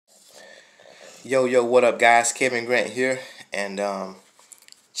Yo, what up, guys? Kevin Grant here, and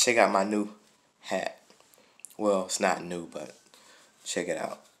check out my new hat. Well, it's not new, but check it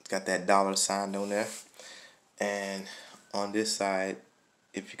out. It's got that dollar sign on there, and on this side,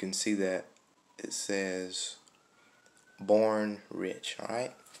 if you can see that, it says "Born Rich." All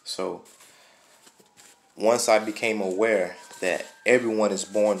right. So once I became aware that everyone is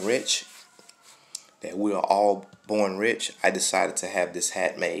born rich, that we are all born rich, I decided to have this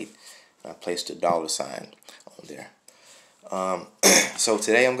hat made. I placed a dollar sign on there. So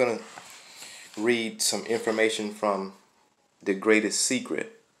today I'm going to read some information from The Greatest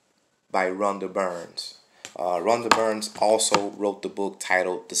Secret by Rhonda Burns. Rhonda Burns also wrote the book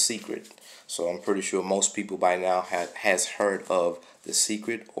titled The Secret. So I'm pretty sure most people by now has heard of The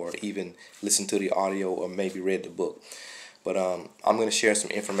Secret, or even listened to the audio, or maybe read the book. But I'm going to share some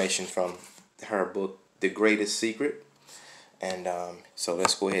information from her book, The Greatest Secret. And so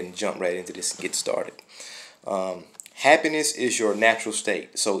let's go ahead and jump right into this and get started. Happiness is your natural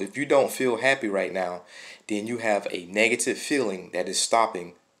state. So if you don't feel happy right now, then you have a negative feeling that is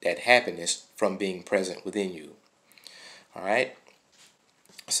stopping that happiness from being present within you. All right.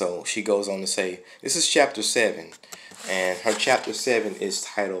 So she goes on to say, this is chapter 7, and her chapter 7 is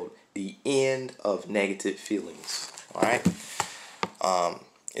titled The End of Negative Feelings. All right.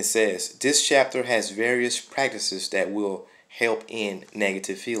 It says, this chapter has various practices that will help end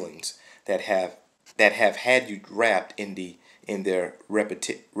negative feelings that have had you wrapped in their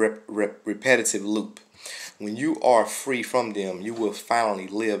repetitive loop. When you are free from them, you will finally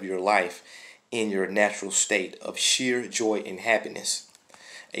live your life in your natural state of sheer joy and happiness.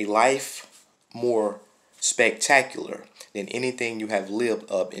 A life more spectacular than anything you have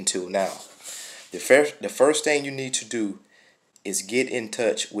lived up until now. The first thing you need to do is get in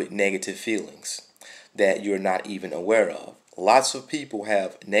touch with negative feelings that you're not even aware of. Lots of people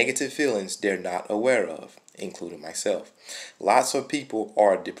have negative feelings they're not aware of, including myself. Lots of people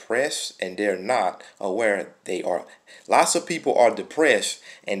are depressed and they're not aware they are. Lots of people are depressed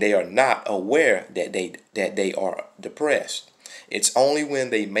and they are not aware that they are depressed. It's only when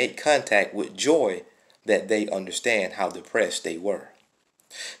they make contact with joy that they understand how depressed they were.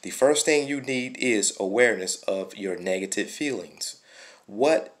 The first thing you need is awareness of your negative feelings.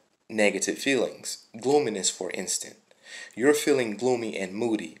 What negative feelings? Gloominess, for instance. You're feeling gloomy and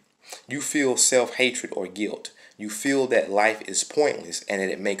moody. You feel self-hatred or guilt. You feel that life is pointless and that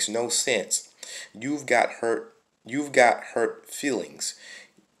it makes no sense. You've got hurt feelings.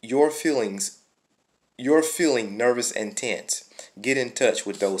 You're feeling nervous and tense. Get in touch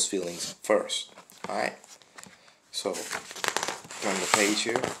with those feelings first. All right. So turn the page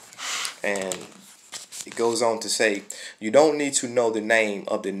here, and it goes on to say, you don't need to know the name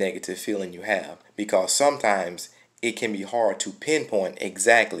of the negative feeling you have, because sometimes it can be hard to pinpoint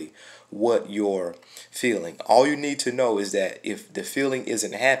exactly what you're feeling. All you need to know is that if the feeling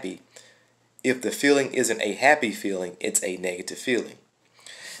isn't a happy feeling, it's a negative feeling.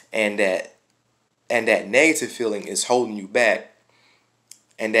 And that negative feeling is holding you back.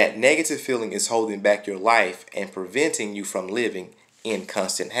 And that negative feeling is holding back your life and preventing you from living in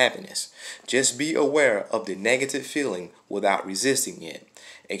constant happiness. Just be aware of the negative feeling without resisting it,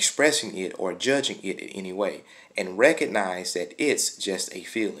 expressing it, or judging it in any way, and recognize that it's just a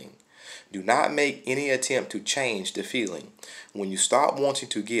feeling. Do not make any attempt to change the feeling. When you stop wanting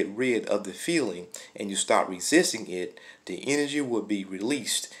to get rid of the feeling and you stop resisting it, the energy will be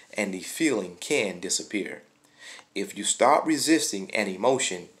released and the feeling can disappear. If you stop resisting an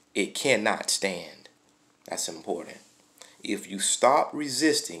emotion, it cannot stand. That's important. If you stop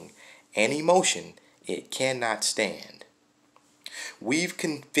resisting an emotion, it cannot stand. We've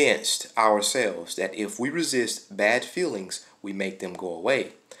convinced ourselves that if we resist bad feelings, we make them go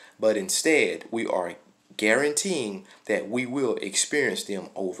away. But instead, we are guaranteeing that we will experience them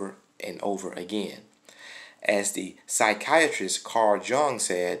over and over again. As the psychiatrist Carl Jung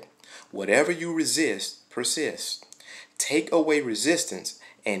said, whatever you resist persists. Take away resistance,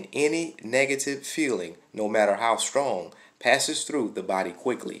 and any negative feeling, no matter how strong, passes through the body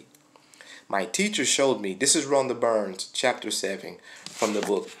quickly. My teacher showed me, this is Rhonda Burns, chapter 7, from the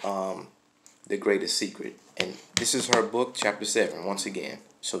book The Greatest Secret. And this is her book, chapter 7, once again.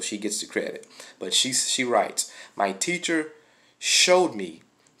 So she gets the credit. But she writes, my teacher showed me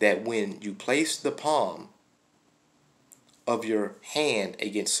that when you place the palm of your hand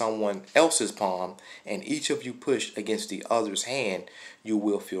against someone else's palm and each of you push against the other's hand, you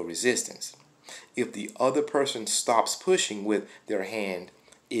will feel resistance. If the other person stops pushing with their hand,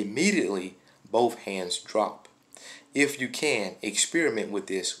 immediately both hands drop. If you can, experiment with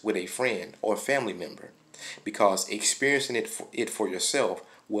this with a friend or family member, because experiencing it for yourself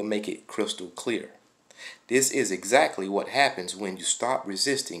will make it crystal clear. This is exactly what happens when you stop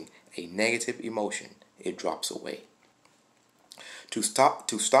resisting a negative emotion. It drops away. To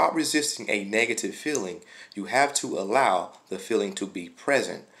stop resisting a negative feeling, you have to allow the feeling to be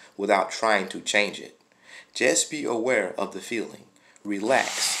present without trying to change it. Just be aware of the feeling,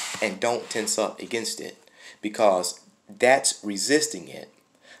 relax, and don't tense up against it, because that's resisting it.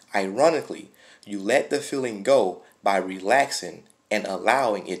 Ironically, you let the feeling go by relaxing and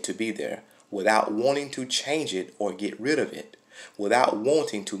allowing it to be there without wanting to change it or get rid of it, without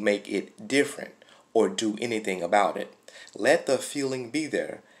wanting to make it different or do anything about it. Let the feeling be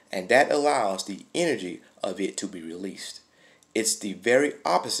there, and that allows the energy of it to be released. It's the very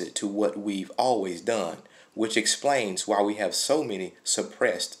opposite to what we've always done, which explains why we have so many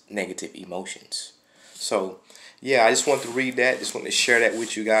suppressed negative emotions. So, yeah, I just wanted to read that. Just wanted to share that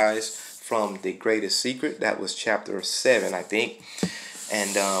with you guys from The Greatest Secret. That was chapter 7, I think.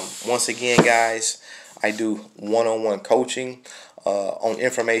 And once again, guys, I do one-on-one coaching on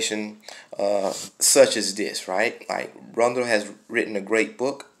information such as this, right? Like, Rundle has written a great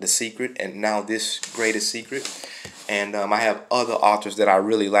book, The Secret, and now this Greatest Secret. And I have other authors that I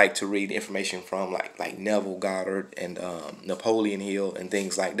really like to read information from, like Neville Goddard and Napoleon Hill and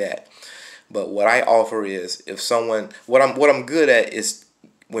things like that. But what I offer is, if someone, what I'm good at is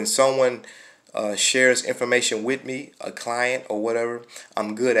when someone shares information with me, a client or whatever,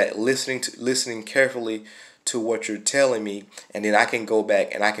 I'm good at listening carefully to what you're telling me, and then I can go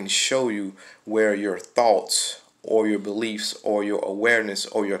back and I can show you where your thoughts or your beliefs or your awareness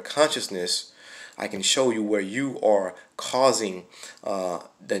or your consciousness, I can show you where you are causing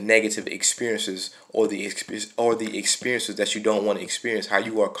the negative experiences or the experiences that you don't want to experience, how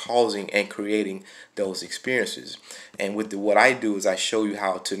you are causing and creating those experiences. And with what I do is I show you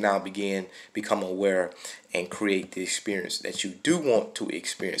how to now become aware and create the experience that you do want to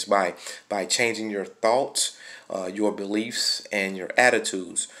experience by changing your thoughts, your beliefs, and your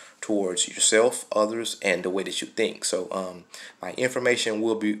attitudes towards yourself, others, and the way that you think. So my information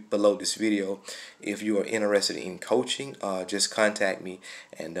will be below this video. If you are interested in coaching, just contact me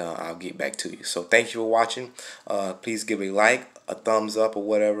and I'll get back to you. So thank you for watching. Please give a like, a thumbs up, or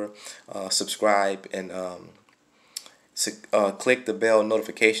whatever. Subscribe and click the bell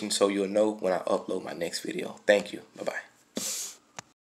notification so you'll know when I upload my next video. Thank you. Bye-bye.